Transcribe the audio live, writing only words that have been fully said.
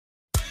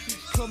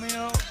coming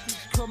up, he's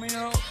coming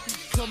up,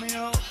 he's coming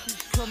up,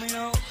 he's coming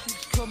up,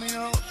 he's coming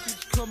up,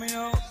 he's coming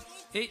up.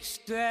 It's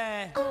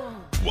there.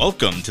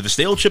 Welcome to the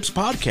Stale Chips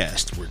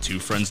Podcast, where two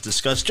friends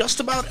discuss just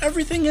about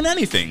everything and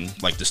anything.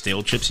 Like the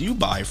stale chips you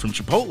buy from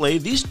Chipotle,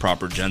 these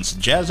proper gents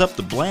jazz up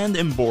the bland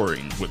and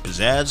boring with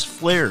pizzazz,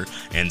 flair,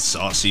 and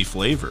saucy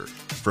flavor.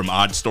 From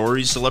odd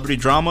stories, celebrity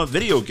drama,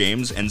 video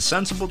games, and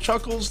sensible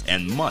chuckles,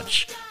 and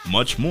much,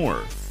 much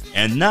more.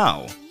 And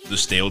now, the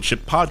Stale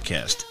Chip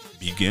Podcast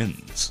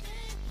begins.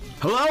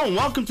 Hello and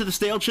welcome to the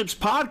Stale Chips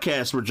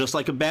Podcast, where just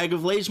like a bag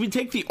of Lay's, we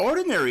take the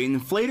ordinary and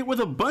inflate it with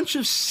a bunch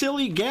of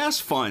silly gas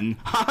fun.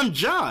 I'm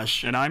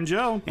Josh. And I'm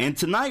Joe. And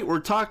tonight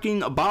we're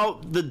talking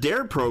about the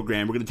D.A.R.E.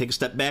 program. We're going to take a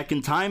step back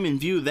in time and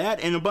view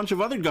that and a bunch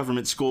of other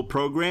government school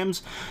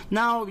programs.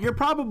 Now, you're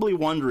probably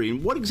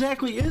wondering, what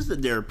exactly is the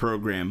D.A.R.E.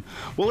 program?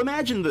 Well,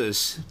 imagine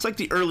this. It's like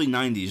the early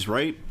 90s,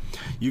 right?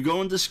 You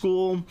go into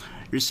school,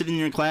 you're sitting in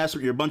your class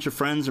with your bunch of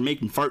friends, are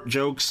making fart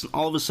jokes,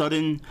 all of a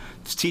sudden,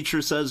 this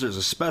teacher says there's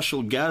a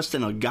special guest,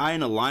 and a guy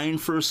in a lion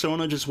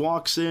persona just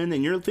walks in,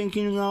 and you're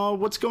thinking, oh,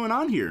 what's going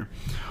on here?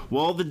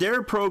 Well, the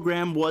D.A.R.E.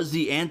 program was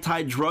the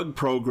anti-drug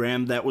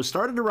program that was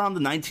started around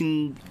the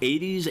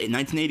 1980s,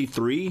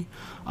 1983,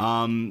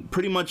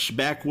 pretty much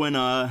back when,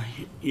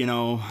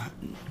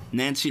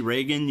 Nancy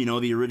Reagan,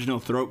 the original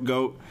throat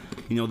goat,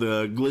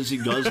 the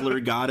glizzy guzzler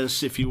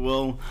goddess, if you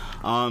will,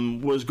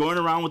 was going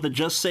around with the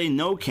Just Say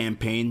No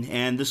campaign,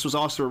 and this was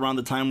also around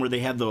the time where they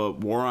had the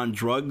war on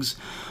drugs.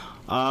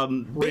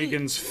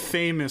 Reagan's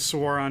famous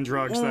war on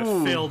drugs that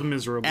failed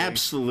miserably.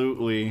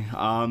 Absolutely.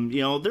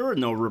 There were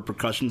no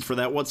repercussions for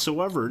that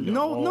whatsoever.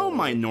 No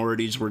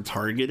minorities were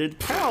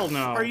targeted. Hell no.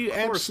 Are you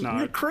of course not.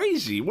 You're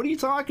crazy. What are you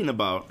talking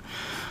about?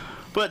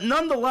 But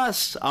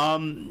nonetheless,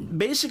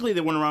 basically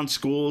they went around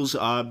schools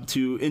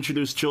to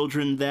introduce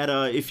children that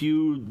if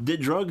you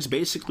did drugs,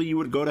 basically you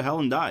would go to hell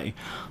and die.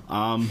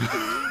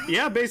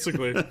 Yeah,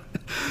 basically.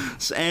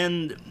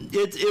 And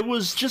it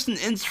was just an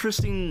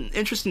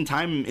interesting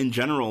time in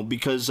general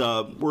because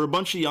we're a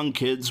bunch of young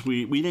kids.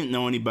 We didn't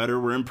know any better.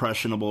 We're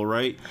impressionable,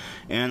 right?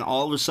 And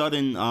all of a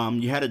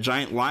sudden, you had a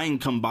giant lion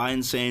come by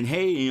and saying,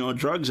 hey,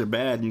 drugs are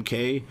bad,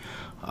 okay?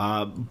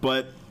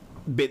 But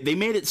they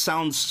made it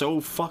sound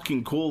so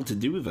fucking cool to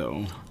do,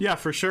 though. Yeah,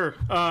 for sure.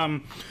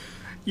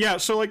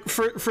 So like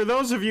for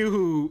those of you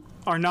who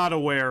are not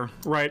aware,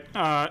 right?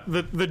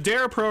 The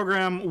D.A.R.E.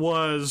 program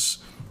was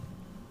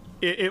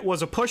it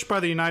was a push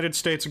by the United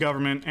States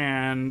government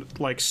and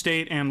like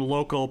state and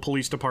local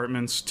police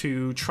departments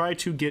to try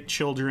to get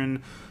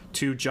children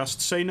to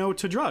just say no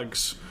to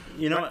drugs.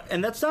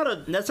 And that's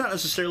not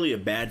necessarily a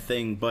bad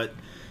thing, but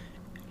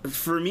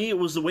for me, it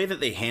was the way that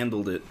they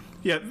handled it.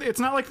 Yeah, it's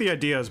not like the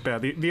idea is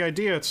bad. The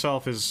idea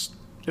itself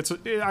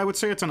I would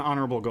say it's an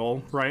honorable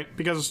goal, right?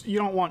 Because you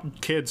don't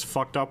want kids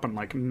fucked up on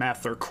like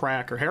meth or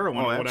crack or heroin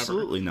or whatever.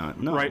 Absolutely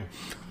not. No. Right?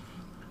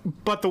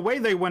 But the way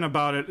they went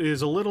about it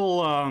is a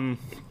little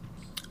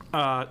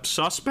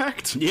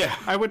suspect. Yeah.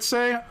 I would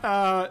say.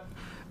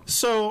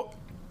 So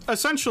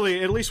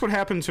essentially, at least what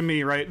happened to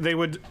me, right?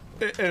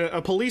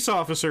 A police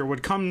officer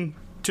would come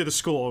to the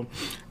school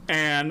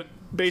and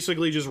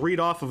basically just read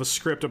off of a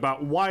script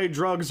about why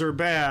drugs are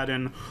bad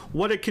and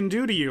what it can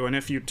do to you. And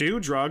if you do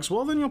drugs,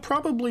 well, then you'll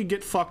probably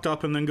get fucked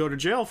up and then go to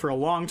jail for a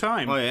long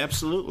time. Oh, yeah,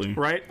 absolutely.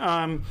 Right?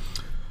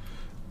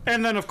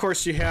 And then, of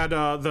course, you had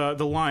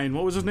the lion.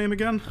 What was his name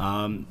again?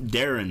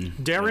 Darren.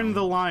 Darren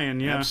the lion,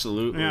 yeah.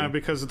 Absolutely. Yeah,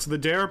 because it's the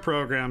D.A.R.E.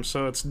 program,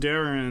 so it's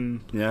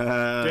Darren.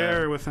 Yeah.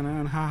 D.A.R.E. with an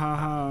N, ha ha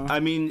ha. I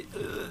mean,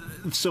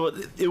 so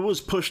it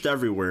was pushed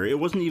everywhere. It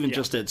wasn't even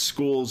just at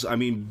schools. I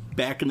mean,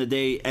 back in the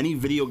day, any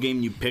video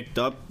game you picked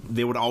up,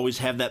 they would always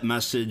have that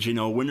message,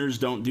 winners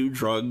don't do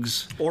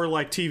drugs. Or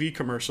like TV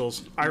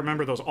commercials. I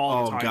remember those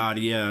all the time. Oh, God,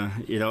 yeah.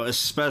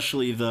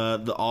 Especially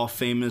the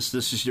all-famous,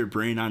 this is your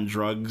brain on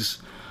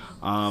drugs.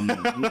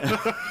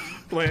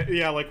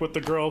 Yeah, like with the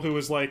girl who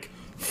was like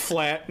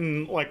flat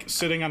and like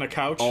sitting on a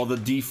couch. Oh, the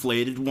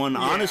deflated one.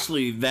 Yeah.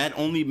 Honestly, that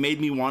only made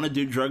me want to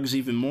do drugs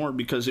even more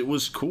because it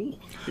was cool.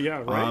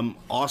 Yeah, right.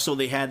 Also,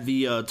 they had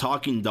the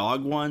talking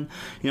dog one.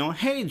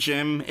 Hey,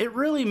 Jim, it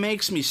really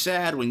makes me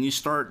sad when you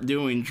start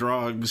doing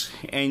drugs.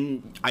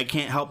 And I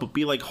can't help but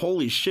be like,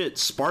 holy shit,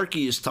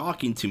 Sparky is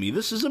talking to me.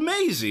 This is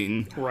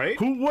amazing. Right?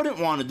 Who wouldn't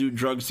want to do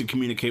drugs to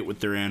communicate with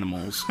their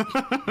animals?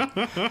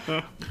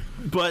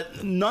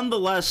 But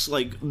nonetheless,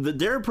 like, the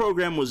D.A.R.E.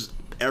 program was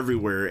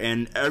everywhere,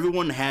 and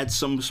everyone had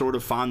some sort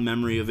of fond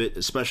memory of it,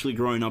 especially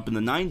growing up in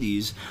the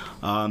 90s,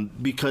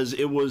 because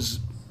it was,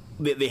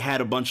 they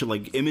had a bunch of,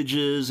 like,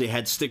 images, they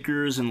had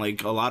stickers, and,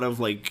 like, a lot of,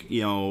 like,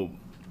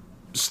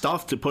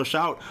 stuff to push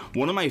out.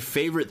 One of my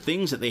favorite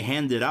things that they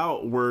handed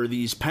out were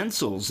these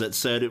pencils that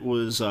said it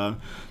was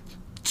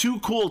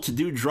too cool to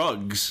do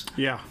drugs.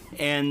 Yeah.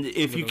 And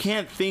if you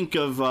can't think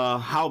of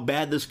how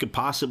bad this could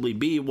possibly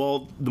be,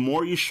 well, the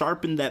more you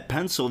sharpened that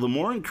pencil, the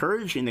more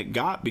encouraging it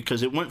got,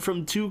 because it went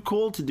from too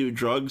cool to do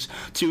drugs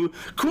to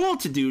cool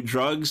to do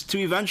drugs to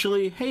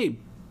eventually, hey,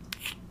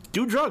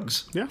 do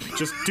drugs. Yeah,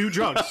 just do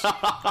drugs.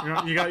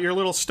 You got your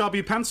little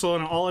stubby pencil,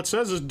 and all it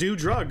says is do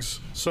drugs.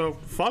 So,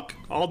 fuck,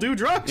 I'll do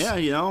drugs.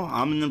 Yeah,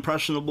 I'm an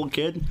impressionable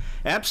kid.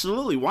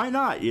 Absolutely, why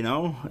not,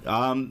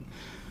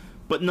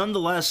 But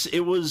nonetheless,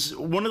 it was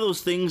one of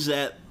those things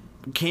that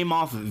came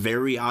off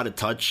very out of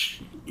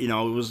touch. It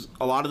was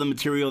a lot of the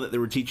material that they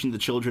were teaching the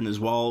children as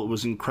well. It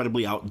was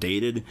incredibly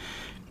outdated.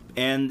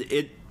 And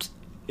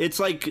it's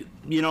like,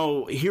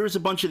 here's a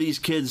bunch of these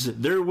kids.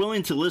 They're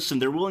willing to listen.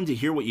 They're willing to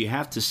hear what you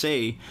have to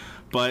say.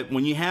 But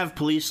when you have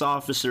police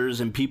officers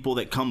and people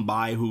that come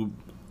by who,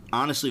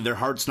 honestly, their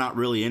heart's not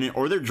really in it,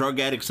 or they're drug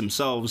addicts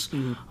themselves,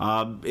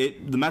 the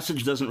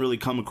message doesn't really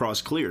come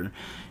across clear.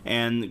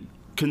 And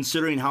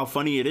considering how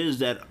funny it is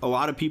that a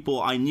lot of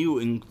people I knew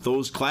in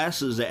those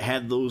classes that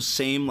had those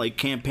same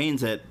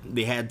campaigns that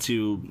they had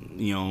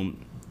to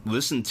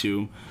listen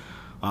to,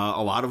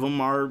 a lot of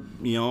them are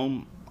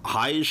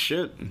high as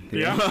shit.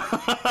 Yeah.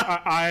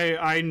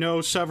 I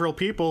know several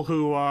people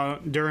who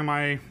during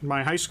my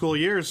high school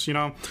years,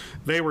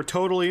 they were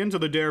totally into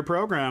the D.A.R.E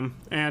program,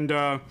 and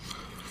well,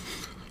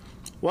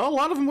 a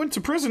lot of them went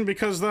to prison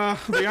because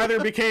they either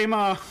became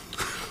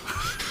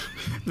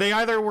they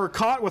either were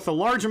caught with a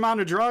large amount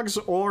of drugs,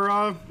 or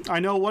I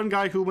know one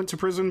guy who went to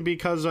prison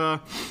because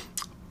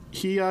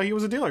he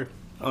was a dealer.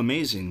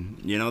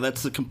 Amazing.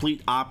 That's the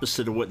complete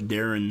opposite of what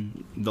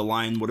Darren, the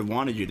line, would have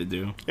wanted you to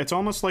do. It's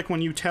almost like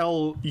when you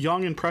tell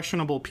young,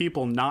 impressionable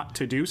people not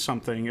to do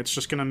something, it's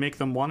just going to make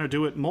them want to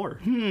do it more.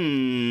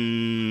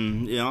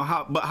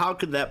 How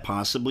could that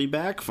possibly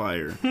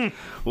backfire?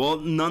 Well,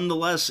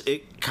 nonetheless,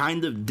 it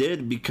kind of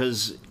did,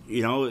 because,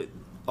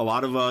 a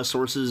lot of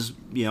sources,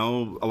 a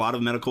lot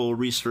of medical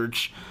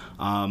research,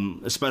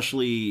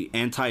 especially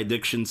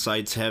anti-addiction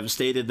sites, have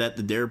stated that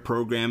the D.A.R.E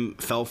program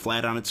fell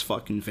flat on its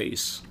fucking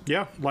face.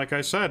 Yeah, like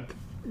I said,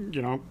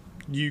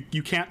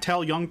 you can't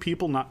tell young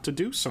people not to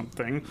do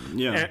something.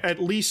 Yeah.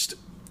 At least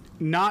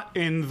not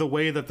in the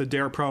way that the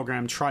D.A.R.E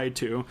program tried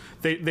to.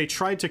 They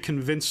tried to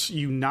convince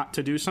you not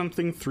to do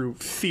something through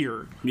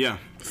fear. Yeah.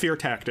 Fear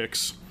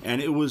tactics. And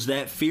it was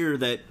that fear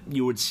that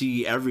you would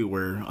see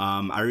everywhere.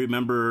 I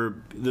remember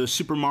the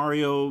Super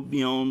Mario,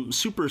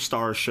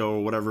 Superstar show,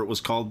 or whatever it was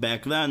called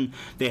back then.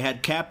 They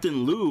had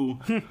Captain Lou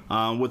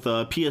with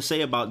a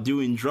PSA about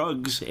doing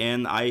drugs,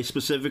 and I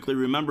specifically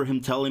remember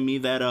him telling me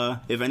that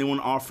if anyone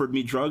offered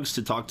me drugs,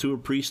 to talk to a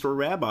priest or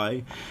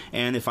rabbi,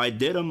 and if I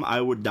did them, I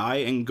would die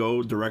and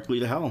go directly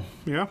to hell.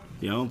 Yeah.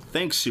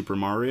 Thanks, Super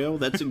Mario.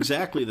 That's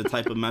exactly the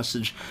type of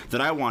message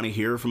that I want to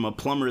hear from a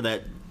plumber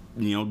that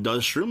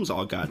does shrooms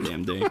all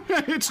goddamn day.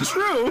 It's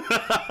true.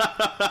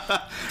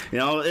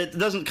 It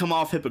doesn't come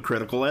off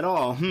hypocritical at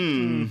all.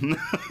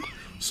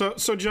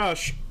 So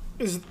Josh,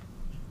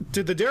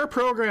 did the D.A.R.E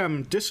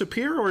program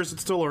disappear, or is it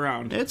still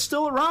around? It's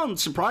still around,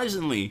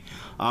 surprisingly.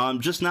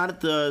 Just not at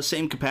the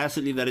same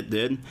capacity that it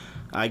did.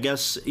 I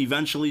guess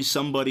eventually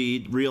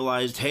somebody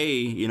realized,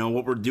 hey,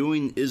 what we're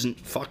doing isn't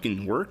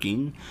fucking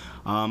working.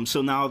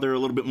 So now they're a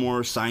little bit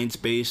more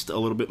science-based, a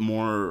little bit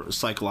more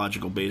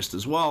psychological-based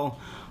as well,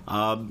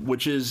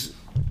 which is,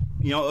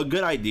 a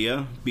good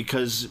idea,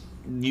 because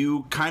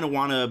you kind of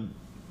want to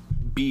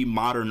be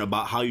modern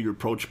about how you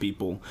approach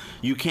people.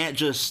 You can't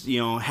just,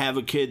 have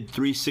a kid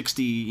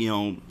 360,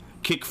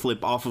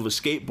 kickflip off of a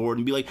skateboard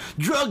and be like,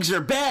 drugs are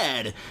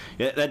bad.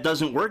 That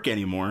doesn't work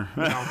anymore.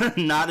 No.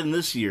 Not in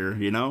this year,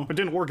 It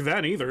didn't work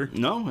then either.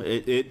 No,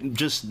 it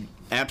just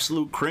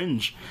absolute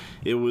cringe.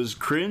 It was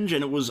cringe,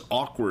 and it was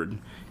awkward.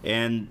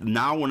 And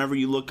now whenever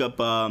you look up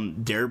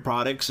D.A.R.E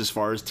products as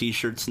far as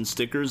t-shirts and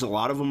stickers, a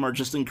lot of them are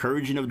just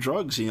encouraging of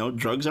drugs.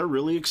 Drugs are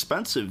really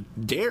expensive.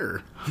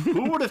 D.A.R.E.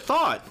 Who would have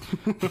thought?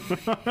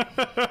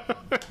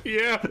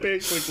 Yeah,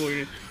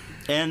 basically.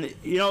 And,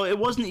 it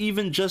wasn't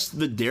even just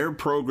the D.A.R.E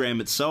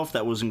program itself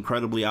that was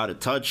incredibly out of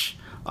touch.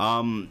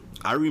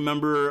 I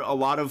remember a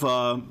lot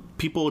of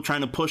people trying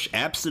to push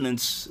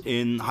abstinence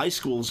in high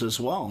schools as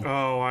well.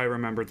 Oh, I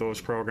remember those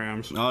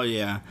programs. Oh,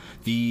 yeah.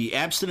 The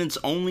abstinence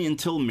only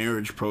until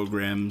marriage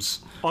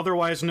programs.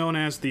 Otherwise known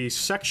as the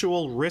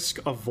sexual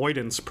risk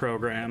avoidance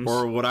programs.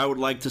 Or what I would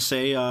like to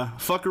say,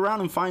 fuck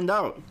around and find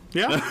out.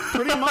 Yeah,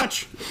 pretty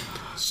much.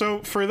 So,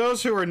 for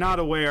those who are not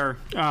aware,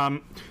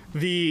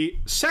 the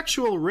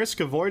sexual risk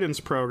avoidance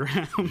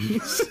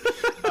programs,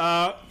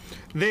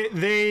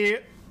 they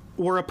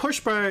were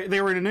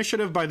an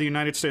initiative by the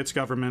United States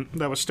government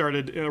that was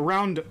started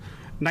around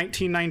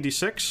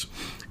 1996,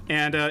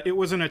 and it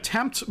was an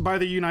attempt by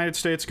the United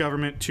States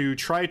government to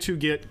try to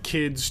get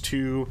kids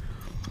to,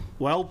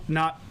 well,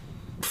 not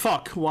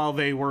fuck while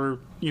they were,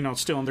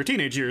 still in their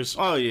teenage years.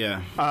 Oh,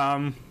 yeah.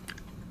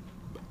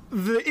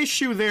 The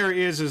issue there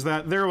is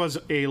that there was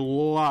a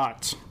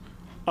lot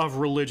of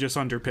religious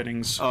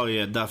underpinnings. Oh,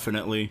 yeah,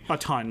 definitely. A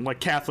ton,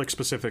 like Catholic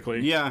specifically.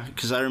 Yeah,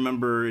 because I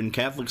remember in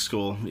Catholic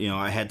school,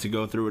 I had to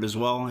go through it as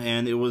well,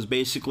 and it was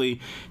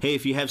basically, hey,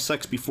 if you have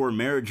sex before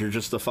marriage, you're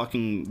just a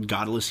fucking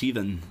godless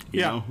heathen,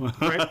 you know?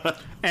 Right?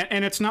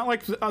 And it's not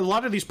like, a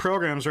lot of these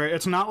programs, right,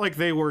 it's not like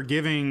they were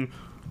giving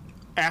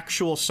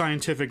actual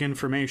scientific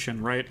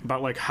information, right?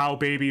 About like how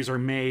babies are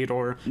made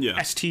or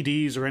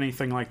STDs or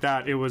anything like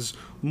that. It was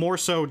more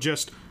so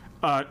just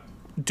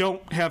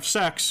don't have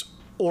sex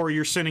or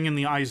you're sinning in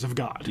the eyes of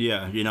God.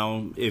 Yeah, you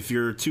know, if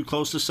you're too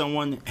close to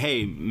someone,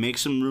 hey, make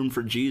some room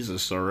for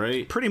Jesus, all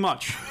right? Pretty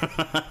much.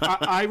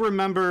 I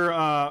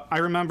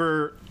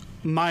remember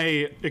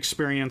my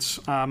experience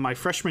my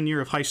freshman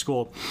year of high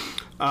school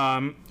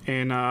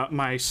in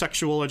my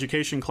sexual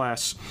education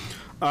class.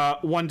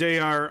 One day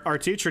our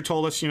teacher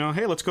told us, you know,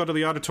 hey, let's go to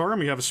the auditorium.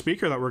 We have a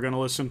speaker that we're going to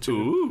listen to.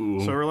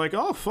 Ooh. So we're like,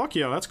 oh, fuck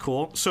yeah, that's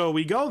cool. So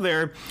we go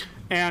there,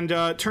 and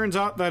turns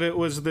out that it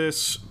was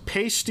this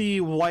pasty,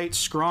 white,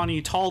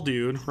 scrawny, tall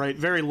dude, right?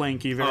 Very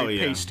lanky, very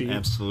pasty.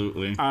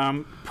 Absolutely.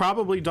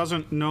 Probably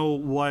doesn't know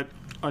what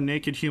a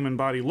naked human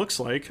body looks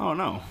like. Oh,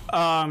 no.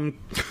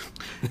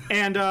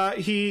 And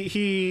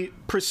he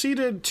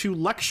proceeded to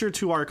lecture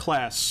to our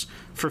class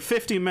for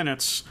 50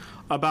 minutes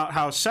about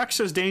how sex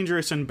is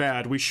dangerous and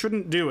bad. We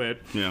shouldn't do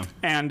it. Yeah.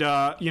 And,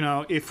 you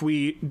know, if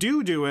we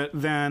do it,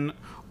 then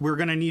we're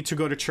going to need to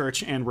go to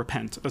church and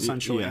repent,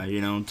 essentially. Yeah,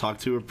 you know, talk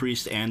to a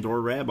priest and or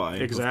rabbi.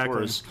 Exactly. Of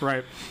course.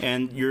 Right.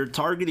 And you're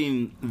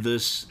targeting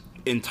this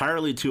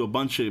entirely to a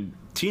bunch of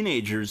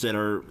teenagers that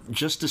are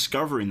just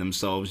discovering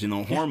themselves, you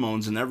know,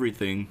 hormones and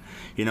everything.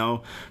 You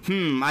know,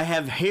 I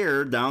have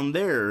hair down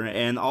there,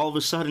 and all of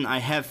a sudden I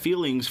have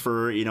feelings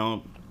for, you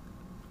know,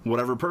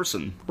 whatever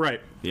person.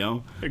 Right. You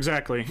know?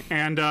 Exactly.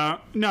 And,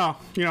 no,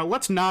 you know,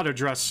 let's not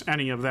address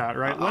any of that,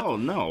 right?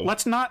 No.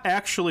 Let's not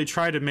actually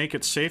try to make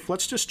it safe.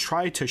 Let's just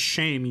try to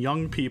shame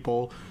young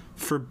people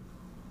for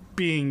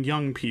being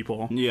young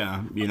people.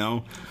 Yeah, you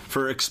know,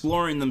 for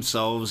exploring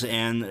themselves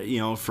and, you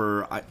know,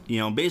 for, you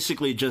know,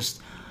 basically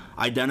just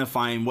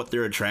identifying what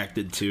they're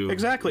attracted to.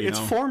 Exactly. It's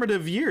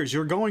formative years.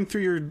 You're going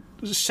through your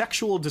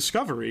sexual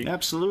discovery.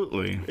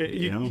 Absolutely.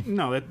 You know?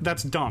 No,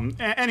 that's dumb.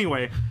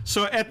 Anyway,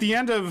 so at the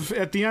end of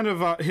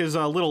his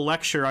little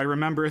lecture, I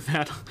remember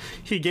that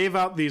he gave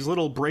out these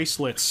little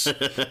bracelets,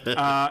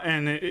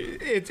 and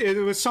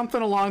it was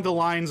something along the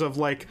lines of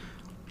like,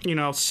 you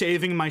know,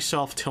 saving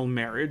myself till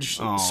marriage,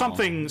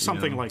 something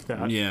like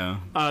that. Yeah.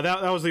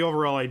 That was the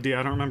overall idea.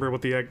 I don't remember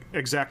what the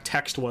exact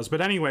text was,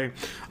 but anyway,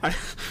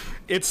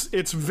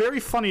 it's very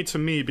funny to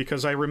me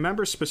because I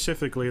remember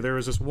specifically there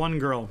was this one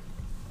girl,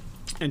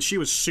 and she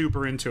was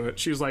super into it.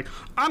 She was like,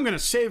 "I'm gonna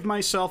save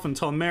myself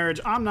until marriage.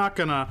 I'm not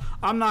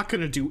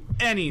gonna do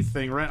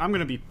anything. Right? I'm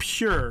gonna be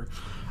pure."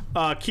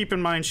 Keep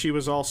in mind, she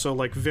was also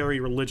like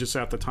very religious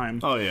at the time.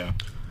 Oh yeah.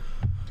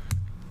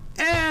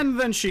 And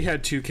then she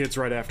had 2 kids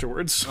right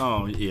afterwards.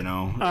 Oh, you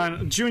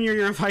know. Junior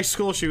year of high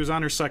school, she was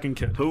on her 2nd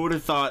kid. Who would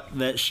have thought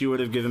that she would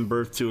have given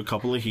birth to a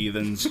couple of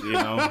heathens, you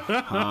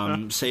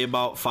know? Say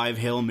about 5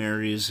 Hail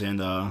Marys, and,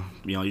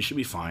 you know, you should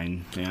be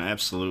fine. Yeah,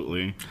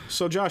 absolutely.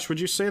 So, Josh,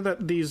 would you say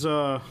that these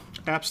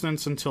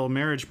abstinence until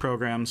marriage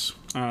programs,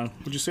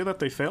 would you say that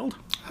they failed?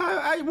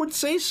 I would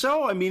say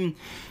so. I mean,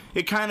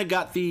 it kind of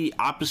got the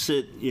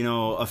opposite, you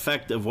know,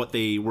 effect of what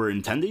they were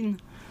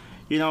intending.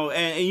 You know,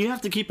 and you have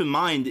to keep in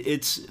mind,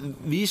 it's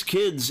these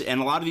kids and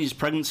a lot of these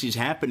pregnancies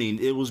happening,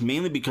 it was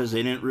mainly because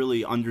they didn't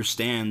really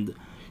understand,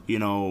 you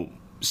know,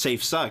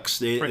 safe sex.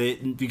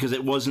 Because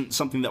it wasn't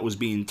something that was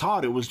being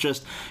taught. It was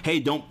just, hey,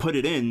 don't put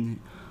it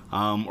in,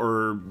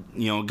 or,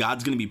 you know,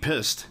 God's going to be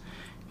pissed.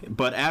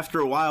 But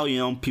after a while, you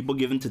know, people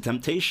give into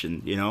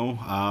temptation, you know.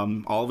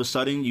 All of a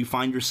sudden, you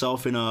find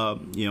yourself in a,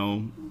 you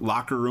know,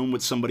 locker room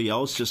with somebody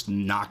else just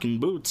knocking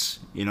boots,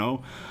 you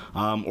know.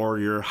 Or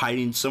you're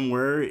hiding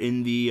somewhere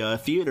in the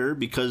theater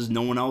because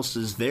no one else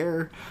is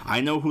there.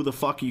 I know who the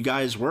fuck you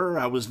guys were.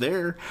 I was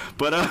there.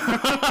 But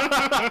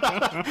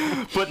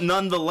but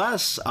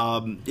nonetheless,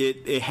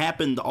 it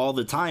happened all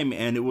the time.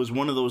 And it was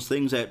one of those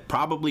things that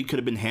probably could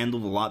have been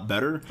handled a lot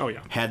better. Oh,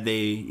 yeah. Had they,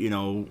 you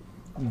know,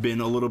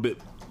 been a little bit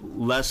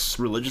less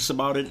religious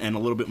about it and a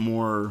little bit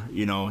more,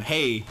 you know,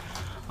 hey,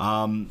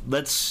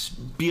 let's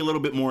be a little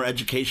bit more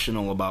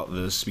educational about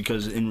this,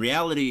 because in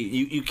reality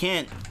you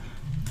can't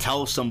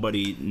tell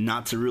somebody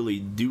not to really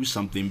do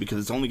something because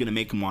it's only going to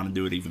make them want to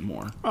do it even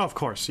more. Oh, of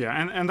course, yeah,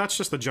 and that's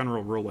just the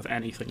general rule with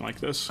anything like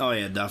this. Oh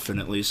yeah,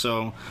 definitely.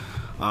 So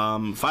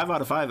 5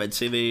 out of 5, I'd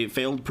say they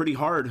failed pretty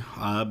hard,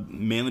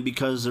 mainly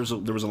because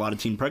there was a lot of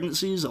teen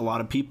pregnancies. A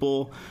lot of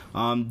people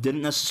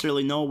didn't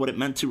necessarily know what it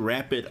meant to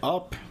wrap it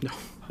up. No.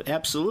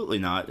 Absolutely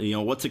not. You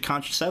know, what's a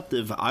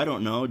contraceptive? I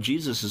don't know.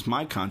 Jesus is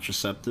my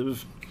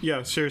contraceptive.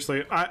 Yeah,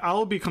 seriously.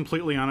 I'll be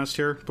completely honest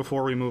here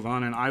before we move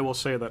on, and I will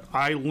say that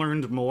I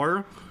learned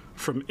more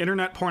from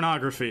internet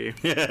pornography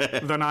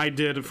than I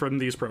did from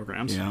these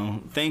programs. You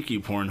know, thank you,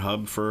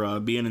 Pornhub, for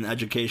being an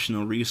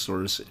educational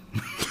resource.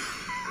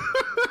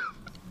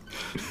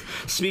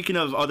 Speaking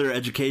of other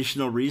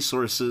educational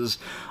resources,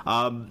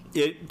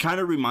 it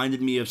kind of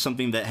reminded me of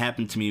something that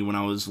happened to me when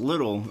I was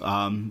little.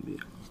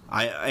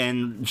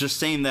 And just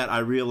saying that, I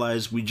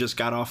realized we just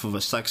got off of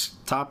a sex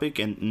topic,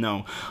 and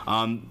no.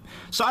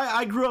 So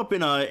I grew up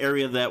in an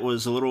area that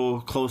was a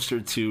little closer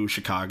to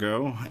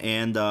Chicago,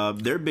 and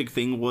their big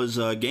thing was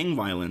gang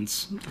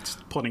violence. That's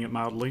putting it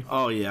mildly.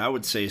 Oh, yeah, I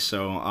would say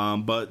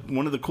so. But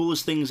one of the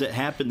coolest things that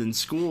happened in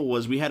school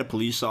was we had a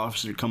police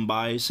officer come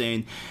by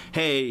saying,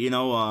 hey, you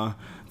know,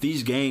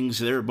 these gangs,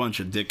 they're a bunch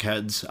of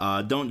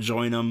dickheads. Don't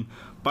join them.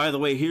 By the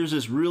way, here's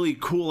this really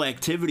cool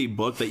activity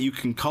book that you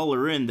can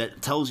color in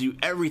that tells you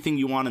everything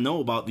you want to know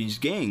about these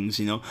gangs.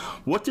 You know,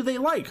 what do they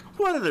like?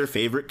 What are their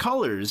favorite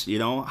colors? You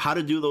know, how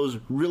to do those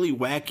really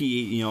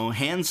wacky, you know,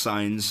 hand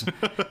signs,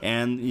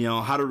 and, you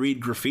know, how to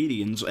read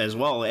graffiti as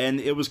well. And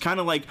it was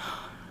kind of like,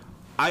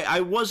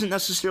 I wasn't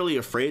necessarily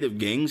afraid of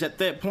gangs at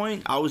that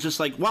point. I was just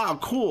like, wow,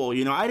 cool.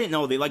 You know, I didn't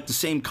know they like the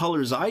same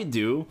colors I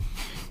do.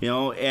 You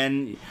know,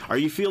 and are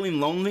you feeling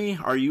lonely?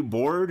 Are you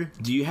bored?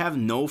 Do you have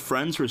no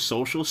friends or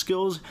social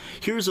skills?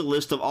 Here's a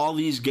list of all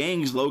these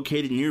gangs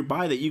located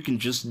nearby that you can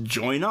just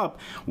join up.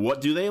 What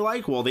do they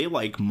like? Well, they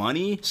like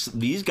money.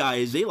 These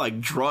guys, they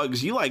like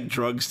drugs. You like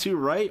drugs too,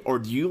 right? Or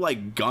do you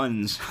like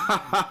guns?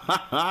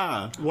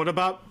 What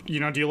about,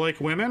 you know, do you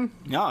like women?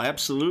 Yeah,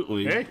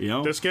 absolutely. Hey, you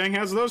know, this gang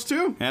has those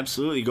too.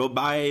 Absolutely. Go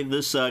buy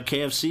this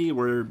KFC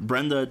where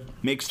Brenda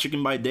makes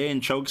chicken by day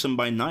and chokes him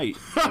by night.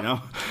 You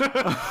know.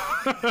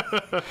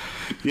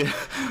 Yeah,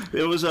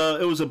 it was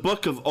a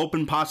book of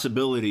open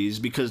possibilities,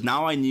 because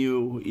now I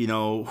knew, you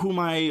know, who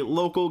my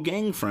local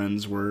gang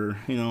friends were.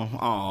 You know,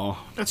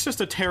 oh, That's just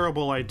a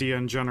terrible idea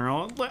in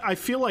general. I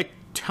feel like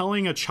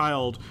telling a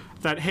child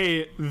that,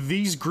 hey,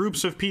 these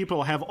groups of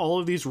people have all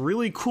of these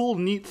really cool,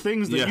 neat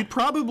things that Yeah. you'd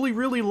probably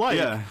really like.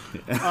 yeah.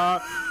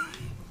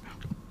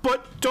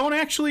 But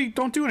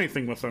don't do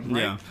anything with them,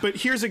 right? Yeah. But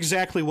here's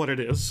exactly what it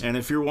is. And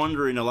if you're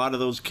wondering, a lot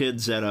of those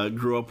kids that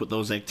grew up with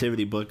those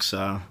activity books,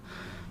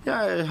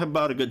 yeah,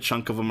 about a good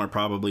chunk of them are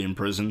probably in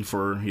prison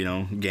for, you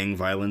know, gang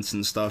violence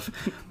and stuff.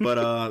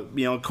 But,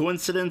 you know,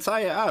 coincidence?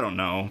 I don't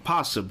know.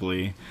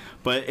 Possibly.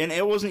 But, and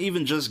it wasn't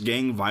even just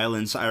gang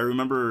violence. I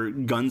remember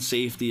gun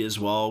safety as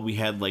well. We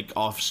had, like,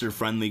 Officer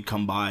Friendly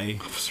come by.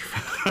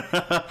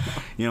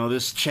 You know,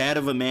 this Chad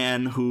of a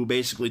man who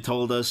basically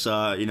told us,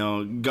 you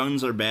know,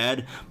 guns are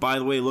bad. By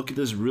the way, look at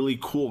this really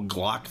cool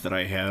Glock that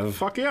I have.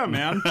 Fuck yeah,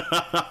 man.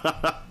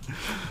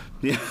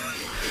 Yeah.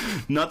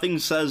 Nothing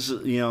says,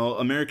 you know,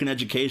 American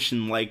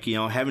education like, you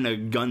know, having a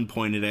gun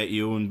pointed at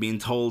you and being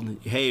told,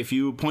 hey, if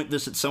you point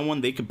this at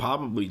someone, they could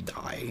probably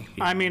die.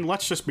 I mean,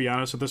 let's just be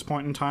honest at this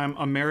point in time.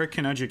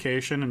 American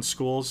education and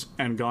schools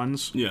and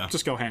guns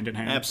just go hand in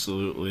hand.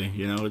 Absolutely.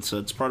 You know,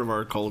 it's part of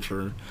our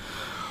culture,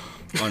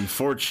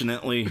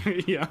 unfortunately.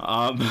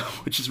 Yeah.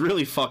 Which is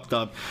really fucked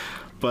up.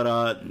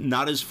 But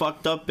not as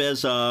fucked up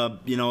as,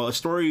 you know, a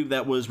story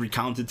that was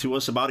recounted to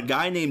us about a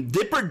guy named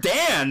Dipper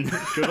Dan.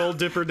 Good old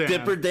Dipper Dan.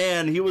 Dipper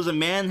Dan. He was a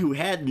man who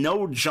had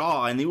no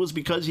jaw, and it was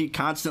because he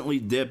constantly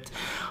dipped.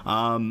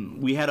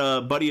 We had a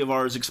buddy of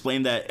ours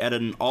explain that at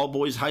an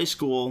all-boys high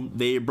school,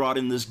 they brought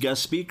in this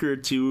guest speaker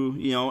to,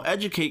 you know,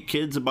 educate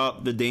kids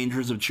about the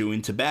dangers of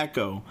chewing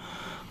tobacco.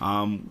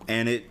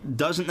 And it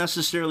doesn't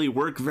necessarily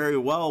work very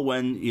well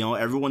when, you know,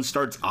 everyone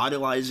starts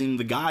idolizing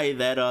the guy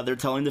that they're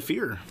telling to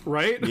fear.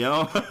 Right? You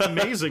know?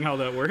 Amazing how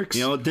that works.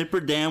 You know, Dipper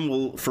Dan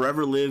will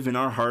forever live in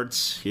our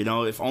hearts. You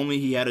know, if only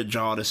he had a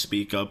jaw to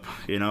speak up,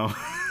 you know?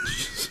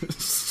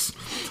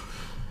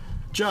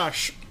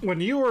 Josh,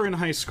 when you were in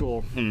high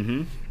school,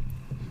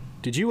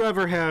 did you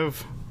ever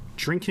have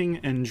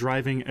drinking and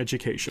driving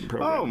education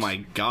programs? Oh,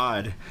 my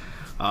God.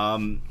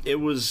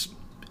 It was...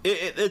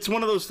 It's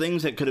one of those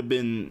things that could have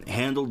been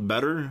handled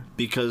better,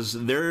 because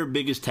their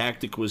biggest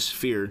tactic was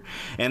fear.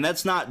 And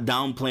that's not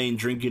downplaying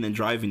drinking and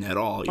driving at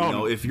all. You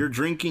know, if you're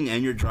drinking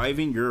and you're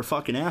driving, you're a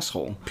fucking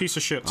asshole. Piece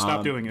of shit.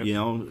 Stop doing it. You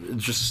know,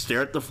 just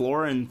stare at the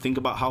floor and think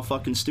about how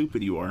fucking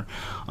stupid you are.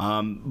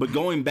 But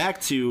going back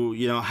to,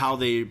 you know, how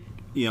they,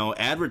 you know,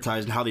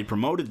 advertised and how they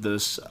promoted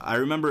this, I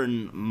remember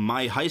in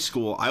my high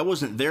school, I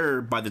wasn't there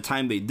by the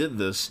time they did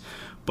this,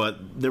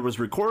 but there was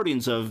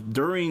recordings of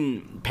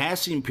during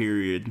passing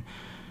period,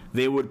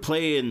 they would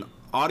play an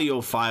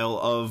audio file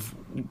of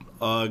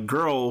a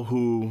girl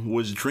who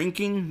was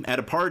drinking at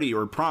a party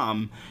or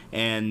prom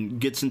and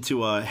gets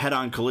into a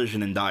head-on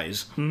collision and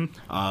dies.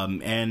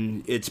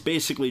 And it's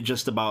basically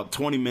just about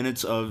 20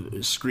 minutes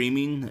of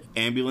screaming,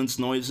 ambulance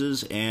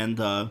noises, and,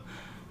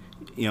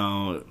 you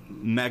know,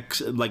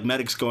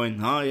 medics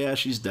going, oh, yeah,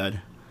 she's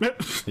dead.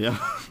 Yeah.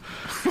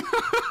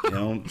 You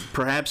know,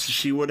 perhaps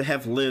she would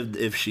have lived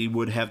if she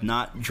would have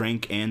not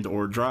drank and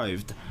or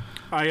drived.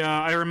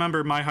 I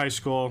remember my high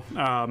school.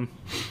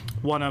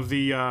 One of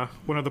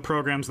the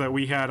programs that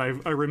we had,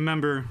 I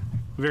remember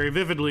very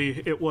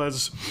vividly. It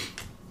was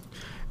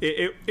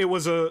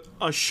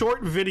a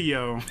short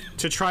video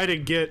to try to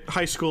get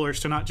high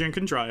schoolers to not drink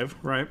and drive,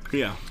 right?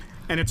 Yeah.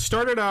 And it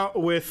started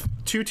out with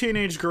two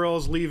teenage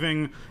girls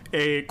leaving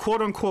a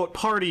quote-unquote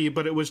party,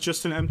 but it was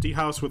just an empty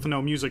house with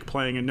no music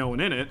playing and no one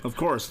in it. Of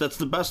course, that's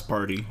the best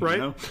party, right?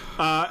 You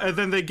know? And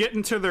then they get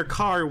into their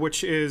car,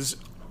 which is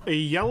a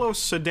yellow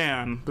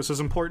sedan. This is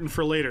important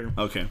for later.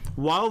 Okay.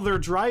 While they're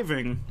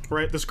driving,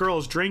 right, this girl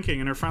is drinking,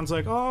 and her friend's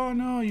like, "Oh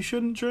no, you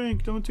shouldn't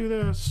drink. Don't do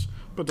this,"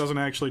 but doesn't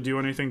actually do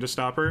anything to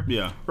stop her.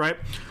 Yeah. Right.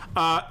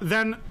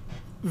 Then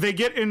they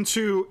get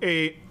into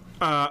a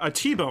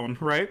T-bone,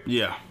 right?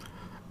 Yeah.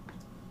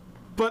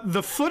 But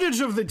the footage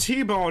of the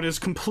T-bone is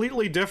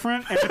completely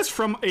different, and it's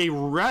from a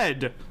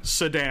red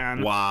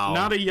sedan. Wow.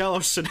 Not a yellow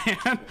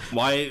sedan.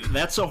 Why,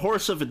 that's a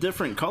horse of a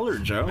different color,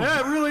 Joe.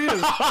 Yeah, it really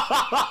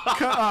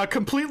is.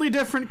 Completely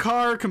different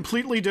car,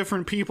 completely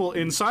different people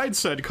inside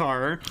said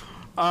car.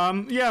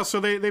 Yeah, so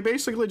they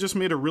basically just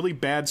made a really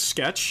bad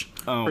sketch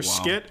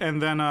skit,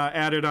 and then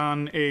added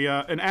on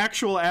an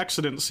actual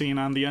accident scene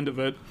on the end of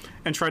it,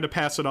 and tried to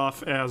pass it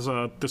off as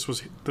this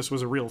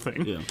was a real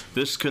thing. Yeah.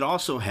 This could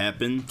also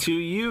happen to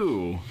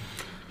you.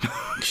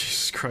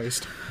 Jesus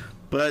Christ.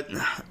 But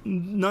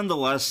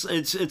nonetheless,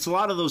 it's a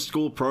lot of those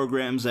school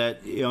programs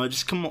that, you know,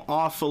 just come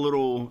off a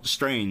little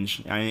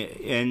strange.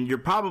 And you're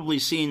probably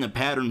seeing a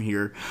pattern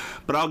here,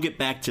 but I'll get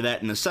back to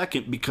that in a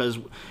second, because,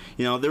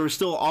 you know, there were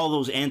still all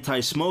those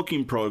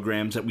anti-smoking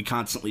programs that we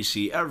constantly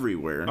see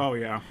everywhere. Oh,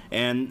 yeah.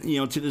 And, you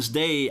know, to this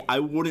day, I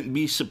wouldn't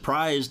be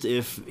surprised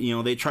if, you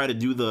know, they try to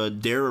do the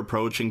DARE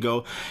approach and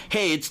go,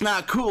 hey, it's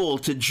not cool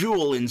to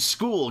juul in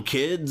school,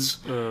 kids.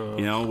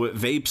 You know,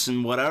 with vapes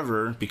and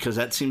whatever, because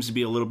that seems to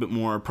be a little bit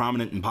more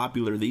prominent and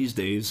popular these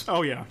days.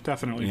 Oh, yeah,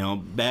 definitely. You know,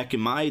 back in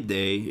my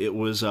day, it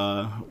was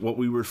what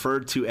we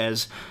referred to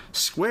as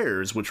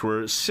squares, which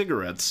were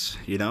cigarettes,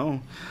 you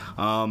know?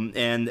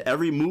 And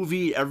every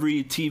movie,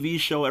 every TV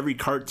show, every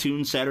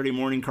cartoon, Saturday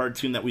morning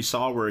cartoon that we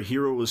saw where a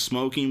hero was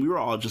smoking, we were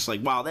all just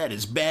like, wow, that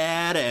is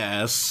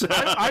badass.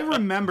 I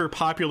remember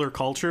popular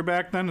culture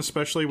back then,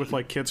 especially with,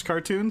 like, kids'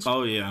 cartoons.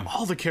 Oh, yeah.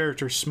 All the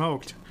characters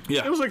smoked.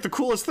 Yeah. It was like the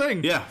coolest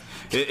thing. Yeah.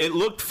 It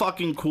looked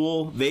fucking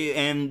cool.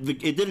 It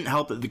didn't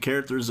help that the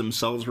characters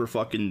themselves were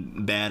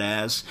fucking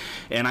badass.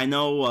 And I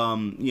know,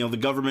 you know, the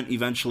government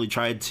eventually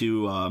tried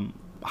to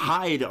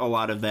hide a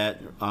lot of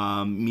that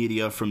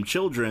media from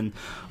children.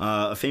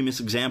 A famous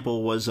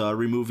example was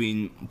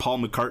removing Paul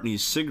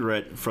McCartney's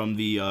cigarette from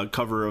the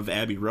cover of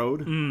Abbey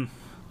Road. And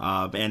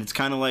it's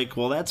kind of like,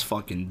 well, that's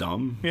fucking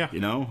dumb. Yeah. You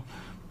know?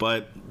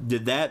 But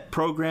did that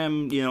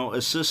program, you know,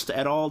 assist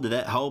at all? Did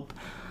that help?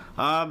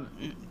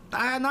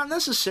 Not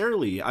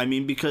necessarily. I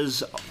mean,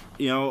 because,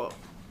 you know,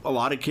 a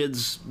lot of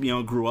kids, you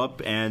know, grew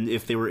up, and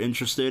if they were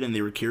interested and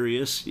they were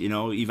curious, you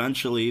know,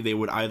 eventually they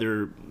would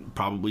either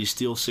probably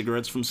steal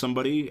cigarettes from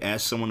somebody,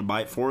 ask someone to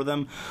buy it for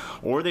them,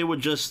 or they would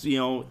just, you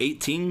know,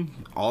 18,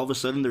 all of a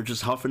sudden they're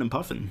just huffing and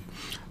puffing.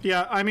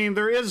 Yeah, I mean,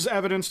 there is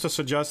evidence to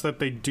suggest that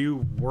they do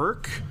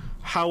work.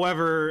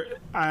 However,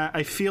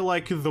 I feel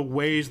like the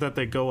ways that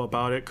they go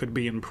about it could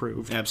be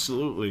improved.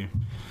 Absolutely.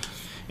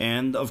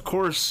 And, of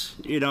course,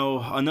 you know,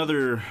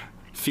 another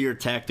fear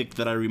tactic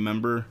that I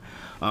remember,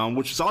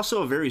 which is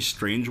also a very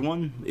strange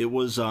one, it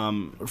was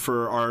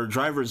for our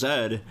driver's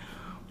ed,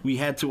 we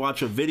had to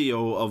watch a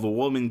video of a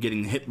woman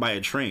getting hit by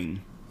a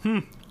train.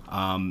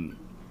 And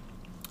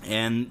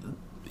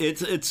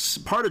it's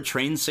part of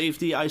train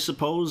safety, I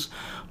suppose,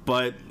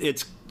 but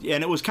it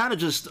was kind of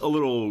just a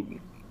little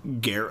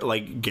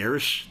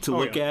garish to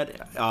look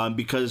at,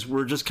 because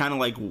we're just kind of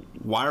like,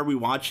 why are we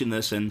watching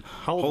this? And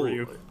how old were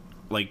you?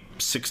 Like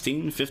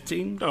 16,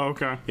 15. Oh,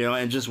 okay. You know,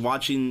 and just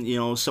watching, you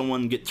know,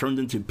 someone get turned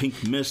into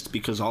pink mist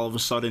because all of a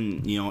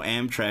sudden, you know,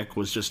 Amtrak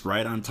was just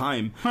right on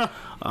time.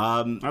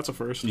 That's a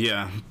first.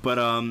 Yeah, but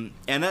and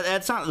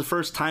that's not the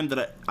first time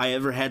that I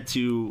ever had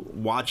to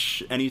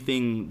watch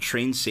anything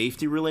train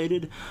safety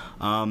related.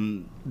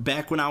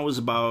 Back when I was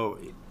about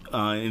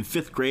in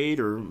 5th grade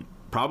or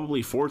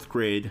probably 4th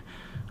grade,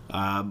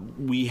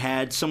 we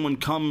had someone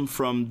come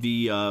from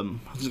the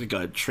like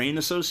a train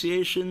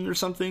association or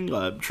something,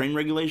 train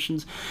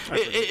regulations.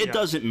 It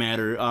doesn't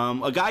matter.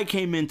 A guy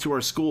came into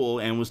our school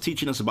and was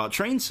teaching us about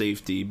train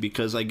safety,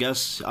 because I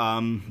guess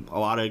a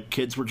lot of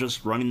kids were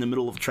just running the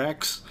middle of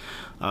tracks,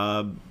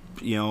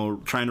 you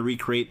know, trying to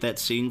recreate that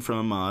scene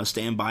from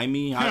Stand By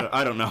Me.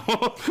 I don't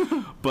know.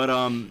 But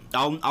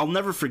I'll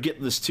never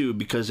forget this too,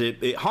 because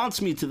it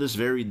haunts me to this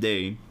very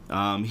day.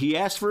 He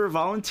asked for a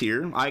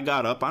volunteer. I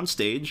got up on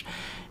stage,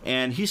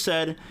 and he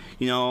said,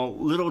 you know,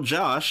 little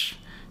Josh,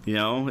 you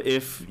know,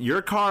 if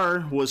your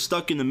car was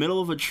stuck in the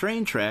middle of a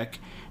train track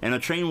and a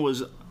train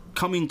was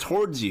coming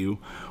towards you,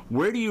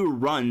 where do you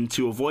run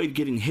to avoid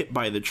getting hit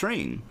by the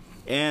train?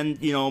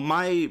 And, you know,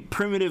 my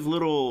primitive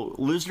little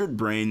lizard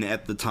brain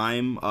at the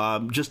time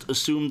just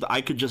assumed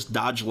I could just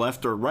dodge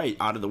left or right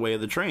out of the way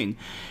of the train.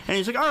 And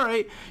he's like, all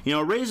right, you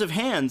know, raise of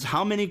hands,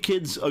 how many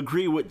kids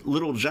agree with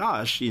little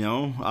Josh, you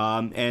know,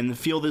 and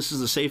feel this is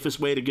the safest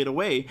way to get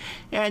away?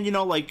 And, you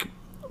know, like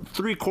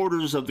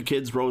 3/4 of the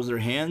kids rose their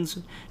hands.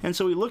 And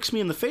so he looks me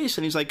in the face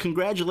and he's like,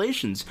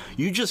 congratulations,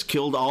 you just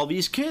killed all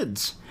these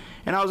kids.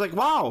 And I was like,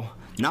 wow.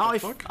 Now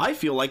I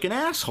feel like an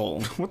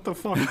asshole. What the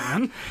fuck,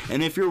 man?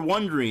 And if you're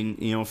wondering,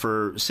 you know,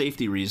 for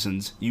safety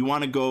reasons, you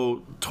want to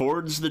go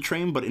towards the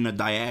train, but in a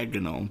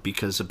diagonal,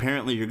 because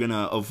apparently you're going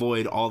to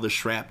avoid all the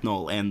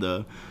shrapnel and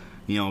the,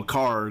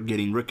 car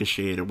getting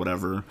ricocheted or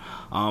whatever.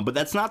 But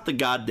that's not the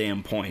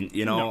goddamn point.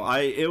 No.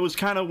 It was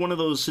kind of one of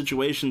those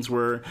situations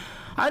where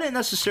I didn't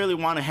necessarily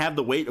want to have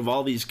the weight of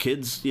all these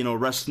kids,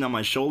 resting on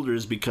my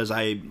shoulders because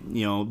I,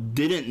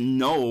 didn't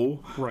know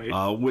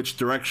Right. which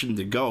direction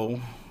to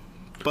go.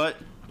 But,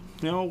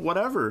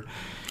 whatever.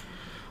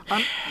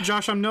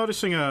 Josh, I'm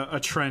noticing a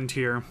trend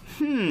here.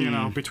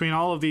 Between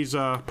all of these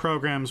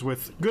programs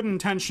with good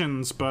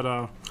intentions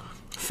but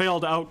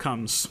failed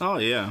outcomes. Oh,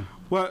 yeah.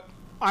 What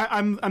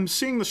I'm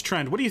seeing this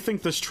trend. What do you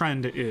think this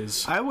trend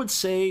is? I would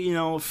say,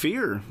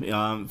 fear.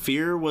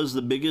 Fear was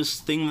the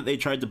biggest thing that they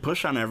tried to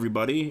push on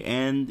everybody,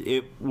 and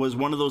it was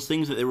one of those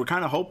things that they were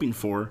kind of hoping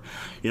for.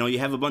 You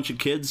have a bunch of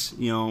kids,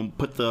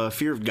 put the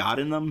fear of God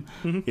in them,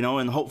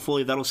 and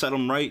hopefully that'll set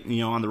them right,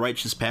 on the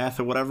righteous path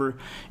or whatever.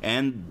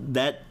 And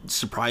that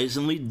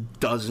surprisingly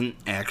doesn't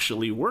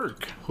actually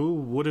work. Who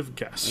would have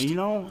guessed?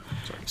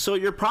 So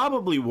you're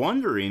probably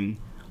wondering,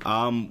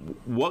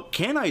 what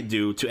can I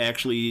do to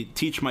actually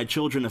teach my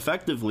children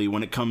effectively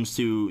when it comes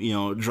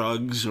to,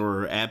 drugs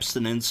or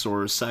abstinence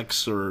or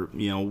sex or,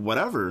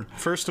 whatever?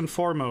 First and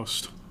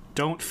foremost,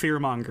 don't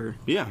fearmonger.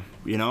 Yeah,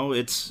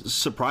 it's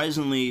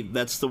surprisingly,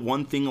 that's the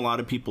one thing a lot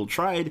of people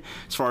tried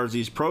as far as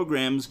these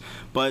programs.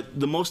 But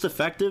the most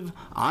effective,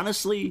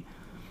 honestly,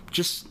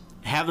 just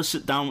have a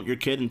sit down with your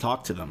kid and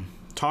talk to them.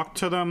 Talk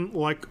to them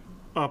like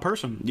a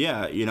person.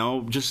 Yeah,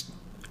 just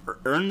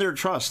earn their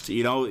trust.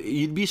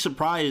 You'd be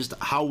surprised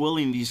how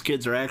willing these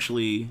kids are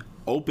actually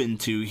open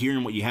to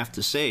hearing what you have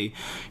to say.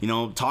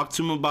 Talk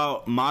to them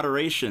about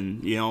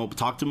moderation.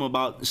 Talk to them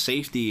about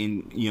safety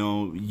and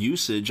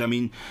usage. I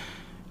mean,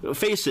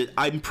 face it,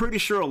 I'm pretty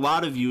sure a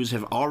lot of yous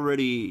have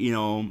already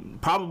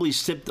probably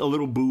sipped a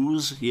little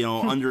booze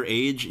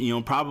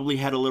underage. Probably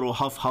had a little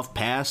huff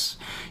pass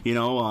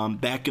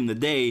back in the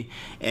day,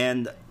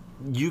 and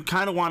you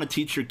kind of want to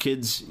teach your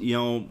kids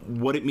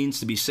what it means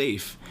to be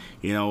safe.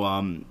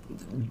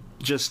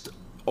 Just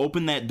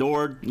open that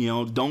door.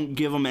 Don't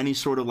give them any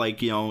sort of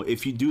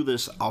if you do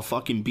this, I'll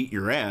fucking beat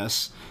your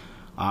ass.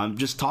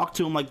 Just talk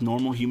to them like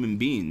normal human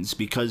beings,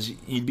 because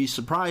you'd be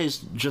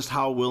surprised just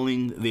how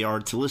willing they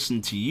are to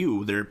listen to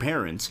you, their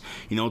parents.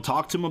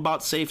 Talk to them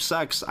about safe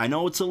sex. I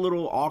know it's a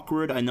little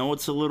awkward. I know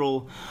it's a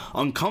little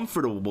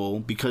uncomfortable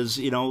because,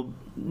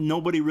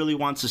 nobody really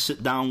wants to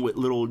sit down with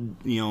little,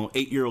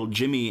 8-year-old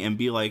Jimmy and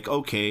be like,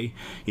 okay,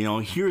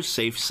 here's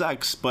safe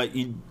sex, but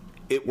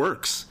it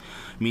works.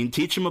 I mean,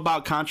 teach them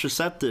about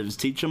contraceptives.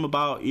 Teach them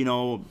about,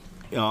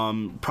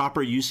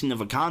 proper using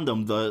of a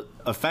condom, the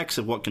effects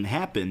of what can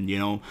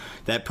happen,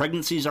 that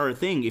pregnancies are a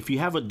thing. If you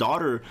have a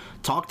daughter,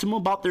 talk to them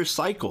about their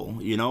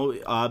cycle,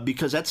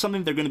 because that's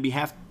something they're going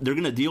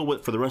to deal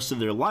with for the rest of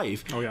their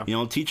life. Oh,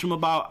 yeah. Teach them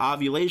about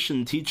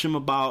ovulation. Teach them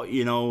about,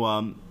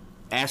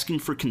 asking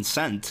for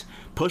consent,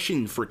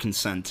 pushing for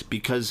consent,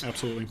 because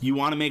Absolutely. You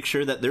want to make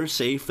sure that they're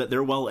safe, that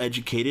they're well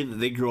educated, that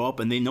they grow up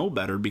and they know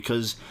better,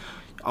 because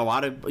a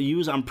lot of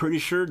yous, I'm pretty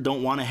sure,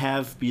 don't want to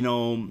have,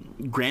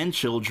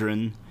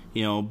 grandchildren,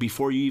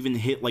 before you even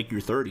hit, your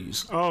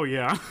 30s. Oh,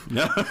 yeah.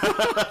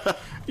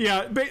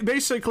 Yeah,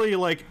 basically,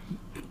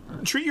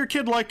 treat your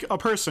kid like a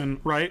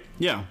person, right?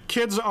 Yeah.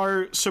 Kids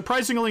are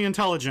surprisingly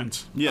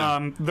intelligent.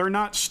 Yeah. They're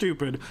not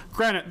stupid.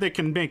 Granted, they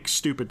can make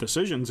stupid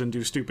decisions and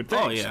do stupid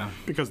things. Oh, yeah.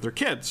 Because they're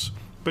kids.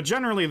 But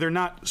generally, they're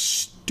not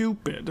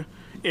stupid.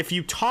 If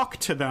you talk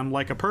to them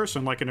like a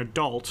person, like an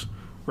adult,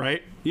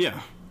 right?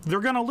 Yeah. They're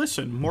going to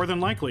listen, more than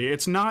likely.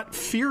 It's not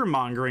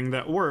fear-mongering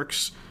that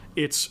works.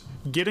 It's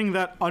getting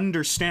that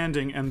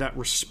understanding and that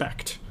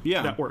respect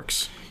that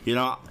works.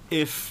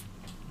 If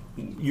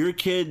your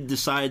kid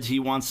decides he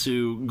wants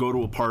to go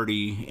to a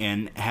party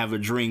and have a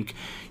drink,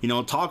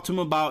 talk to him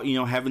about,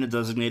 having a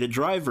designated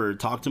driver.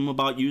 Talk to him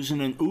about using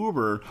an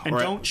Uber. And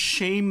don't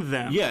shame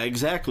them. Yeah,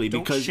 exactly.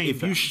 Because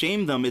if you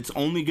shame them, it's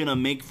only going to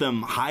make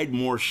them hide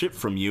more shit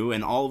from you.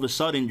 And all of a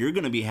sudden, you're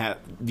going to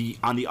be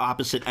on the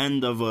opposite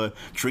end of a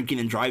drinking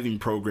and driving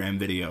program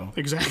video.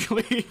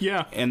 Exactly,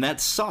 yeah. And that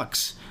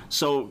sucks.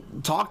 So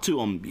talk to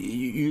them.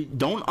 You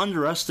don't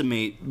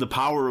underestimate the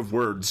power of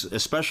words,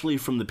 especially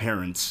from the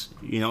parents.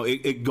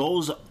 It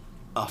goes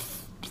a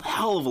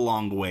hell of a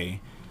long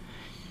way.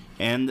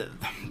 And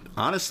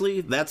honestly,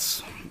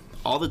 that's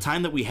all the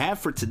time that we have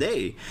for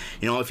today.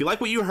 If you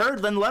like what you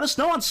heard, then let us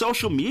know on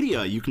social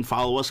media. You can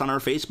follow us on our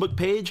Facebook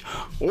page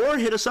or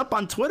hit us up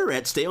on Twitter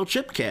at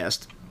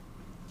StaleChipcast.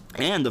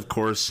 And, of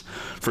course,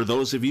 for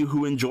those of you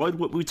who enjoyed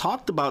what we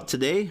talked about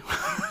today,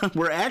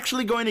 we're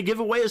actually going to give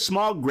away a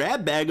small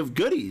grab bag of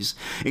goodies,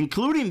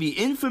 including the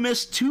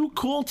infamous Too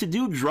Cool to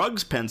Do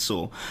Drugs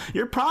pencil.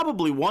 You're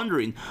probably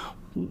wondering,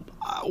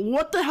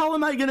 what the hell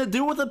am I going to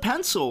do with a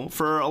pencil?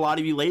 For a lot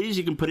of you ladies,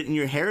 you can put it in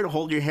your hair to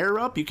hold your hair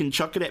up. You can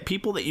chuck it at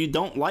people that you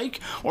don't like,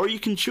 or you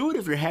can chew it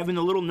if you're having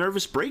a little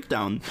nervous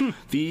breakdown.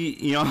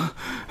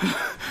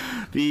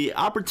 The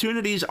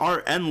opportunities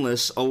are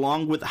endless,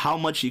 along with how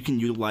much you can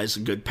utilize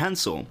a good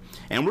pencil.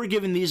 And we're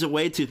giving these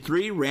away to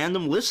 3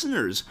 random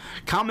listeners.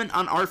 Comment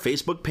on our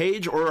Facebook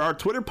page or our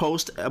Twitter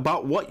post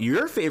about what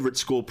your favorite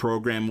school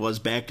program was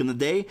back in the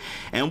day,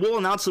 and we'll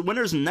announce the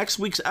winners in next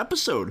week's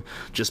episode.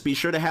 Just be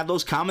sure to have those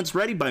those comments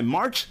ready by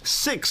March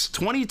 6,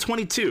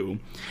 2022.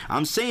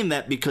 I'm saying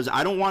that because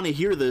I don't want to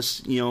hear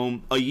this,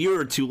 a year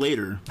or two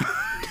later.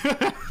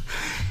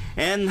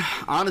 And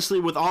honestly,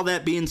 with all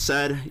that being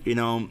said,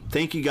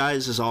 thank you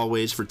guys as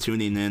always for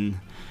tuning in.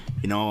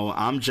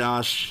 I'm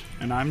Josh.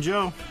 And I'm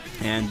Joe.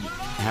 And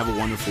have a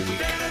wonderful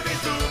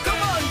week.